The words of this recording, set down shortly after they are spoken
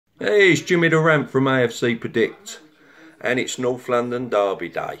Hey, it's Jimmy the Rant from a.f.c Predict, and it's North London Derby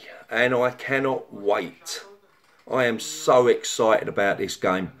Day, and I cannot wait. I am so excited about this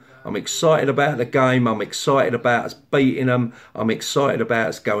game. I'm excited about the game. I'm excited about us beating them. I'm excited about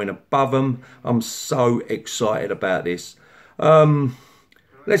us going above them. I'm so excited about this.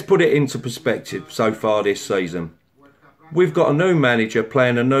 Let's put it into perspective so far this season. We've got a new manager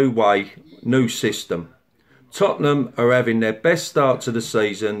playing a new way, new system. Tottenham are having their best start to the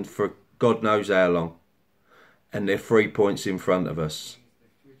season for God knows how long. And they're 3 points in front of us.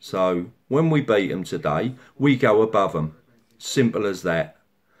 So when we beat them today, we go above them. Simple as that.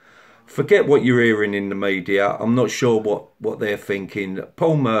 Forget what you're hearing in the media. I'm not sure what they're thinking.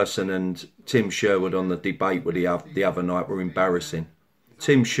 Paul Merson and Tim Sherwood on the debate with the other night were embarrassing.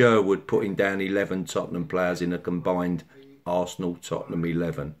 Tim Sherwood putting down 11 Tottenham players in a combined Arsenal-Tottenham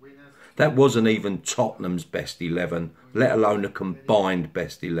 11. That wasn't even Tottenham's best 11, let alone a combined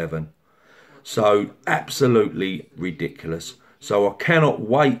best 11. So, absolutely ridiculous. So I cannot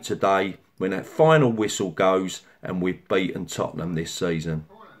wait today when that final whistle goes and we've beaten Tottenham this season.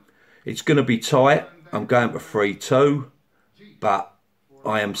 It's going to be tight. I'm going for 3-2. But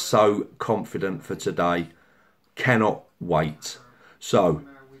I am so confident for today. Cannot wait. So,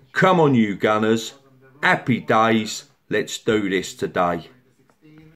 come on you Gunners. Happy days. Let's do this today.